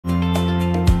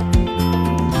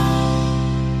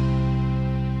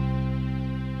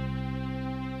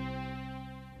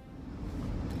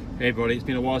Hey everybody, it's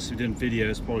been a while since we've done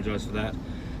videos, apologise for that.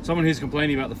 Someone who's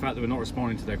complaining about the fact that we're not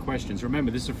responding to their questions.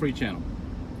 Remember, this is a free channel.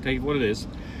 Take it what it is.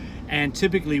 And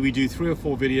typically we do 3 or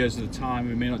 4 videos at a time.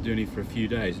 We may not do any for a few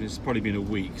days, and it's probably been a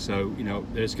week, so you know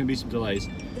there's going to be some delays.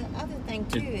 The other thing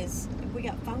too is we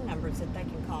got phone numbers that they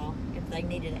can call if they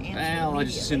needed an answer. Well, I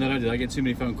just assume they don't do that. I get too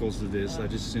many phone calls to this. I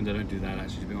just assume they don't do that.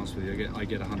 Actually, to be honest with you, I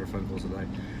get 100 phone calls a day.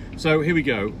 So here we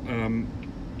go.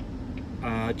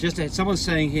 Someone's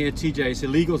saying here, TJ, it's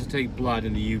illegal to take blood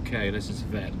in the UK unless it's a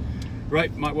vet.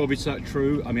 Right, might well be so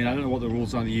true. I mean, I don't know what the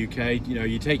rules are in the UK. You know,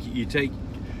 you take.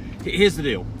 Here's the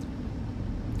deal.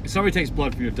 If somebody takes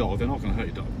blood from your dog, they're not going to hurt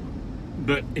your dog.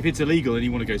 But if it's illegal and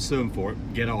you want to go sue them for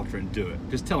it, get after it and do it.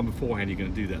 Just tell them beforehand you're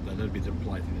going to do that. That'd be the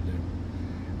polite thing to do.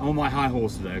 I'm on my high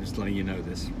horse today. I'm just letting you know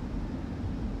this.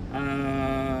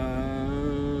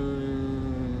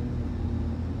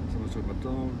 Someone's talking about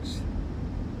dogs.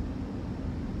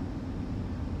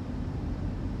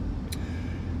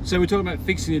 So we're talking about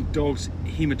fixing a dog's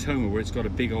hematoma where it's got a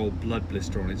big old blood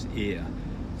blister on its ear.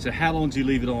 So how long do you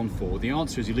leave it on for? The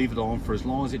answer is you leave it on for as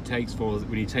long as it takes for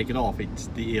when you take it off,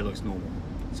 the ear looks normal.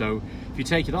 So if you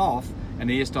take it off and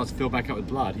the ear starts to fill back up with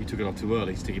blood, you took it off too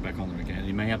early, stick it back on there again.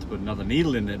 You may have to put another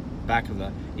needle in the back of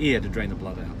the ear to drain the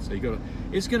blood out. So you got to,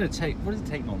 it's going to take, what does it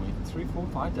take normally? 3, 4,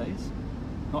 5 days?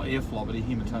 Not ear flop, but a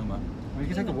hematoma. I mean, it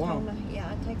can take a while.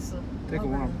 Yeah, it takes Take a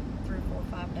while. 3,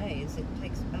 4, 5 days. It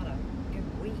takes about a good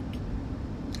week.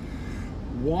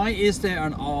 Why is there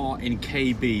an R in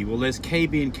KB? Well, there's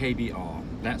KB and KBR.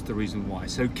 That's the reason why.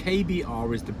 So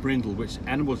KBR is the brindle, which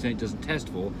animal genetic doesn't test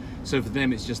for. So for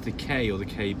them, it's just the K or the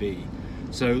KB.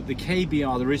 So the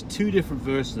KBR, there is 2 different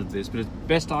versions of this, but as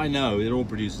best I know, it all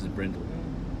produces a brindle.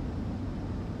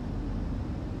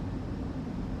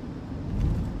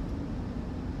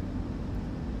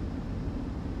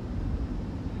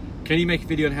 Can you make a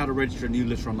video on how to register a new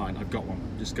litter online? I've got one.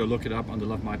 Just go look it up under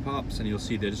Love My Pups and you'll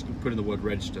see there. Just put in the word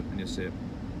register and you'll see it.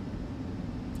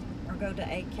 Or go to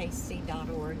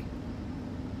akc.org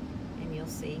and you'll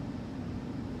see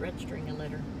registering a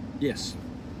litter. Yes.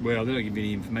 Well, they don't give you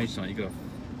any information on it. You've got to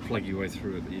plug your way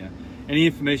through it, but yeah. Any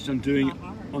information I'm doing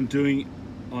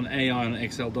on AI on an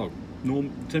XL dog.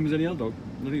 Same as any other dog.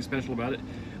 Nothing special about it.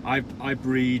 I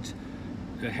breed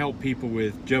to help people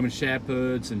with German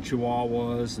Shepherds and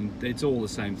Chihuahuas, and it's all the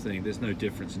same thing. There's no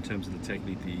difference in terms of the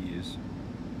technique that you use.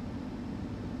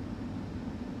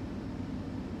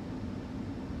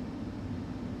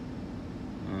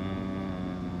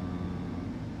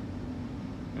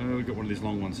 We've got one of these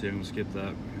long ones here. I'm going to skip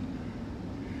that.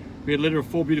 We had a litter of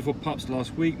 4 beautiful pups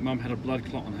last week. Mum had a blood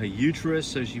clot on her uterus,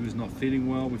 so she was not feeling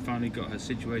well. We finally got her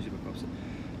situated, but pups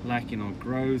lacking on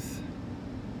growth.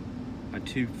 I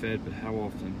tube fed, but how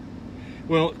often?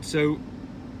 Well, so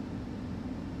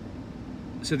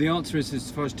the answer is, as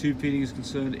far as tube feeding is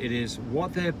concerned, it is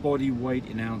what their body weight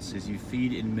in ounces. You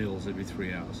feed in mils every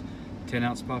 3 hours.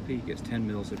 10-ounce puppy gets 10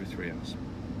 mils every 3 hours.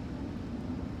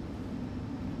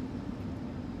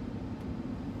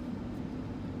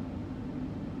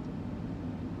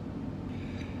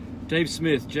 Dave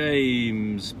Smith,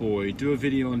 James boy, do a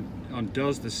video on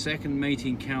does the second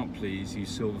mating count, please, you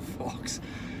silver fox.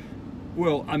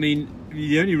 Well, I mean,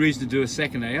 the only reason to do a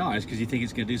second AI is because you think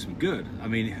it's going to do some good. I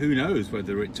mean, who knows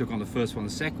whether it took on the first one or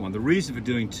the second one. The reason for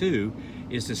doing 2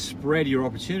 is to spread your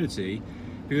opportunity.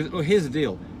 Because, well, here's the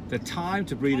deal. The time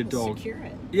to breed a dog... Secure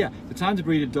it. Yeah, the time to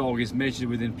breed a dog is measured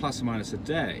within plus or minus a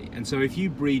day. And so if you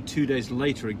breed 2 days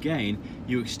later again,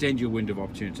 you extend your window of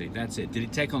opportunity. That's it. Did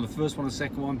it take on the first one or the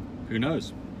second one? Who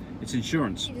knows? It's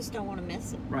insurance. You just don't want to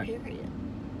miss it, right. Period.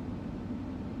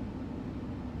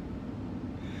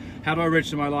 How do I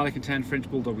register my lilac and tan French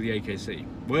Bulldog with the AKC?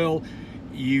 Well,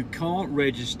 you can't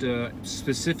register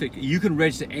specific. You can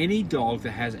register any dog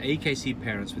that has AKC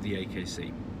parents with the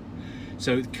AKC.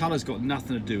 So the color's got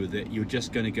nothing to do with it. You're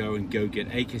just going to go get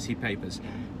AKC papers.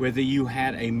 Whether you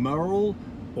had a Merle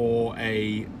or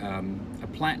a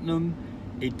Platinum,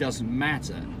 it doesn't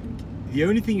matter. The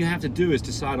only thing you have to do is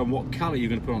decide on what color you're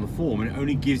going to put on the form, and it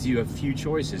only gives you a few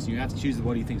choices. You have to choose the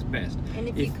one you think's best. And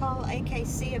if you call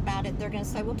AKC about it, they're going to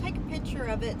say, well, take a picture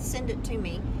of it, send it to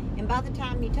me. And by the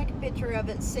time you take a picture of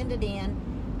it, send it in,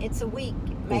 it's a week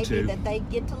maybe that they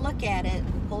get to look at it,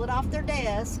 pull it off their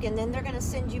desk, and then they're going to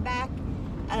send you back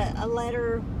a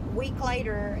letter a week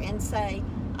later and say,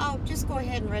 oh, just go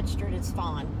ahead and register it, it's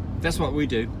fine. That's what we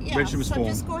do. Yeah, register so form.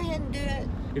 Just go ahead and do it.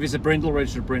 If it's a brindle,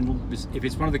 register a brindle. If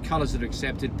it's one of the colours that are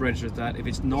accepted, register that. If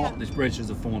it's not, just register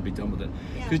the form and be done with it.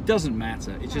 Because it doesn't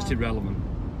matter. It's just irrelevant.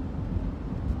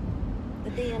 The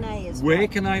DNA is... Where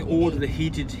can I order the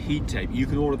heated heat tape? You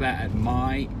can order that at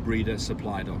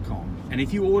mybreedersupply.com. And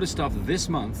if you order stuff this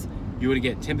month, you're going to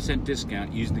get 10%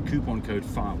 discount using the coupon code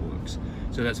Fireworks.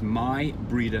 So that's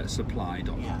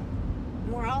mybreedersupply.com. Yeah.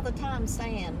 We're all the time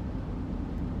saying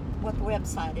what the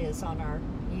website is on our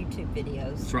YouTube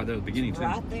videos. It's right there at the beginning, too.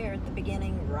 Right there at the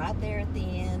beginning, right there at the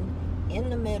end, in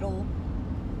the middle.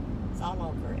 It's all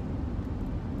over it.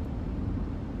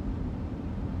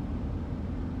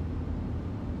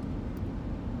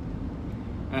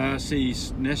 See,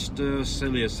 Nestor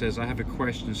Celia says, I have a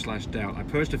question / doubt. I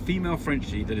purchased a female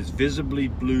Frenchie that is visibly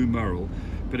blue merle,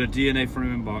 but her DNA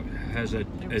from embark has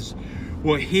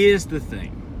well, here's the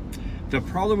thing. The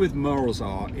problem with merles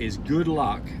is good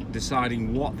luck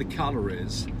deciding what the color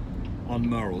is on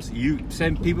merles.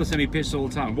 People send me pictures all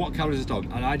the time. What color is this dog?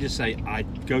 And I just say,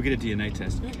 go get a DNA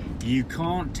test. You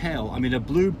can't tell. I mean, a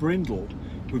blue brindle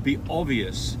would be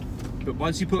obvious, but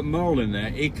once you put merle in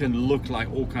there, it can look like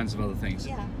all kinds of other things.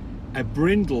 Yeah. A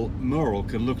brindle merle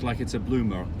can look like it's a blue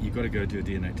merle. You've got to go do a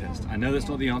DNA test. I know that's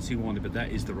not the answer you wanted, but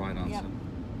that is the right answer.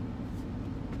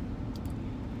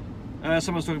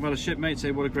 Someone's talking about a shipmate,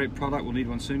 say what a great product, we'll need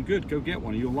one soon. Good, go get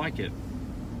one, you'll like it.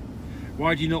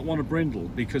 Why do you not want a brindle?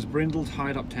 Because brindles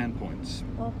hide up tan points.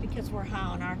 Well, because we're high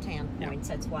on our tan points,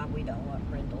 that's why we don't want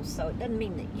brindles. So it doesn't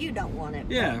mean that you don't want it.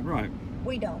 Yeah, right.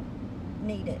 We don't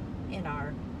need it in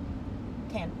our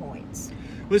tan points.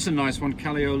 Well, this is a nice one.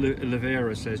 Calio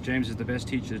Oliveira says, James is the best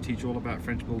teacher to teach all about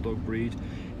French Bulldog breed,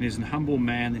 and is an humble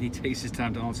man that he takes his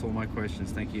time to answer all my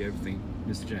questions. Thank you, everything,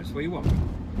 Mr. James. Well, you're welcome.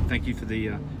 Thank you for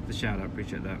the shout out,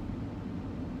 appreciate that.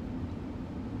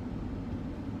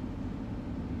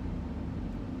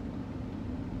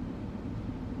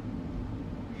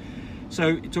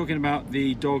 So, talking about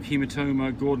the dog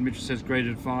hematoma, Gordon Mitchell says great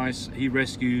advice. He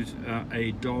rescued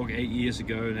a dog 8 years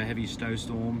ago in a heavy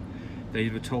snowstorm. They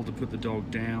were told to put the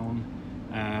dog down,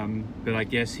 but I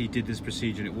guess he did this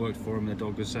procedure and it worked for him and the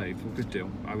dog was saved. Well, good deal.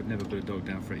 I would never put a dog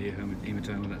down for a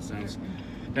hematoma.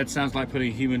 That sounds like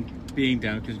putting a human being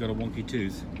down because he's got a wonky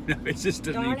tooth. It's just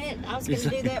darn it, I was going to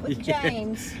do that with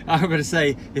James. I'm going to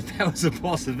say, if that was a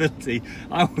possibility,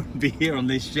 I wouldn't be here on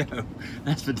this show.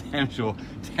 That's for damn sure.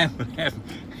 Dan would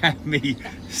have me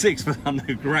 6 foot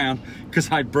underground because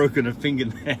I'd broken a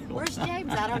fingernail. Where's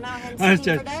James? I don't know. I haven't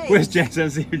seen him for days. Where's James? I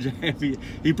haven't seen James.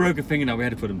 He broke a fingernail. We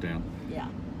had to put him down. Yeah.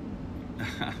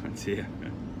 Oh dear.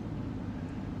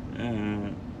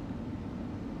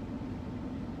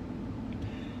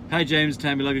 Hi James,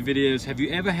 Tammy, love your videos. Have you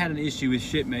ever had an issue with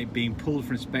shipmate being pulled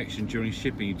for inspection during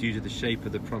shipping due to the shape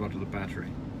of the product or the battery?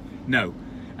 No,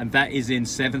 and that is in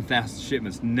 7,000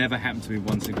 shipments. Never happened to me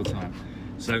one single time.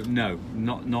 So no,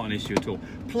 not an issue at all.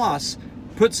 Plus,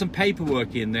 put some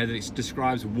paperwork in there that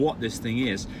describes what this thing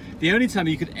is. The only time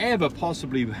you could ever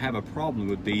possibly have a problem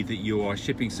would be that you are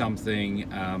shipping something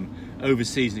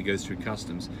overseas and it goes through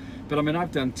customs. But I mean,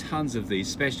 I've done tons of these,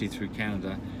 especially through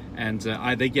Canada, and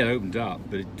they get opened up,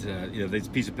 but you know, there's a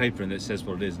piece of paper in there that says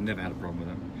what it is. Never had a problem with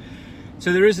them.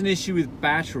 So there is an issue with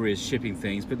batteries shipping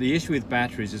things, but the issue with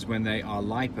batteries is when they are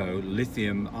LiPo,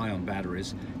 lithium-ion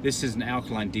batteries. This is an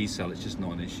alkaline D cell. It's just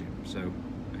not an issue. So,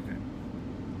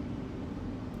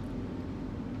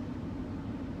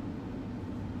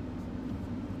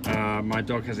 okay. My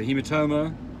dog has a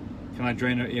hematoma. Can I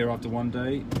drain her ear after 1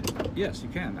 day? Yes, you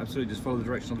can. Absolutely. Just follow the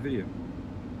directions on the video.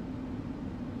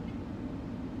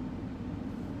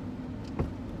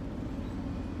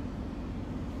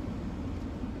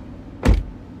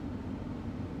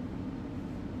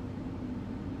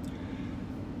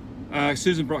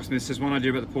 Susan Brocksmith says, one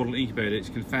idea about the portal incubator, it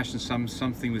can fashion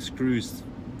something with screws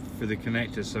for the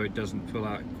connector so it doesn't pull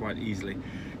out quite easily.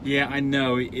 Yeah, I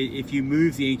know. If you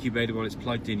move the incubator while it's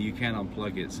plugged in, you can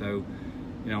unplug it. So,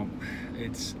 you know,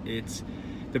 it's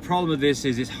the problem with this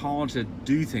is it's hard to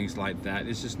do things like that.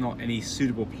 There's just not any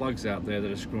suitable plugs out there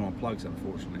that are screw-on plugs,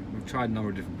 unfortunately. We've tried a number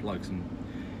of different plugs and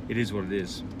it is what it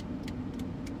is.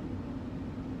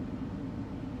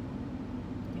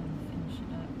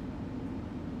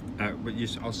 But you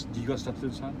got stuff to do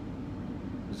this time?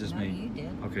 Is this me? You did.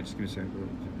 Okay, just give me a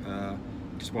second.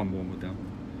 Just one more with them.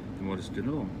 Then we'll just do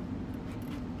another one.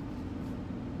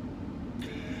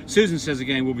 Susan says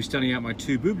again, we'll be studying out my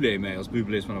 2 Buble males.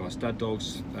 Buble is one of our stud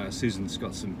dogs. Susan's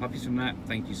got some puppies from that.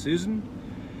 Thank you, Susan.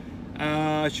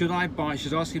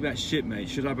 She's asking about shipmate.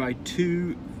 Should I buy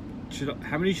 2?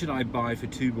 How many should I buy for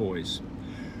 2 boys?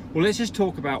 Well, let's just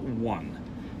talk about 1.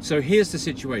 So here's the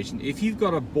situation. If you've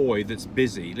got a boy that's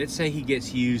busy, let's say he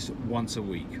gets used once a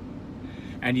week,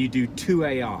 and you do 2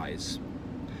 AIs,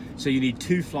 so you need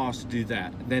 2 flasks to do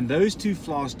that, then those 2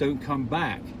 flasks don't come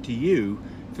back to you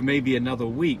for maybe another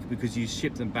week because you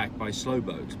ship them back by slow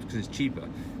boat because it's cheaper,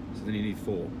 so then you need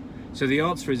 4. So the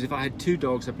answer is, if I had 2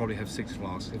 dogs, I'd probably have 6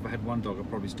 flasks. If I had 1 dog, I'd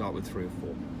probably start with 3 or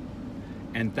 4.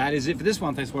 And that is it for this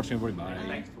one. Thanks for watching, everybody. Bye.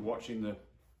 Thanks for watching the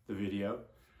video.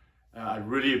 I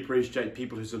really appreciate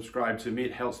people who subscribe to me.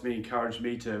 It helps me, encourage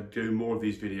me to do more of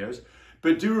these videos.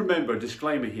 But do remember,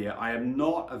 disclaimer here, I am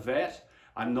not a vet.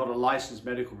 I'm not a licensed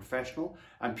medical professional.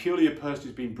 I'm purely a person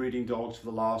who's been breeding dogs for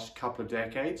the last couple of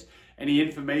decades. Any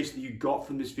information that you got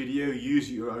from this video, use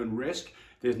at your own risk.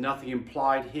 There's nothing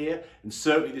implied here, and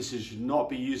certainly this should not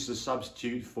be used as a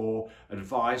substitute for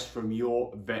advice from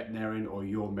your veterinarian or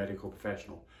your medical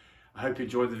professional. I hope you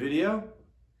enjoyed the video.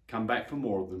 Come back for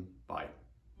more of them.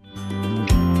 Bye.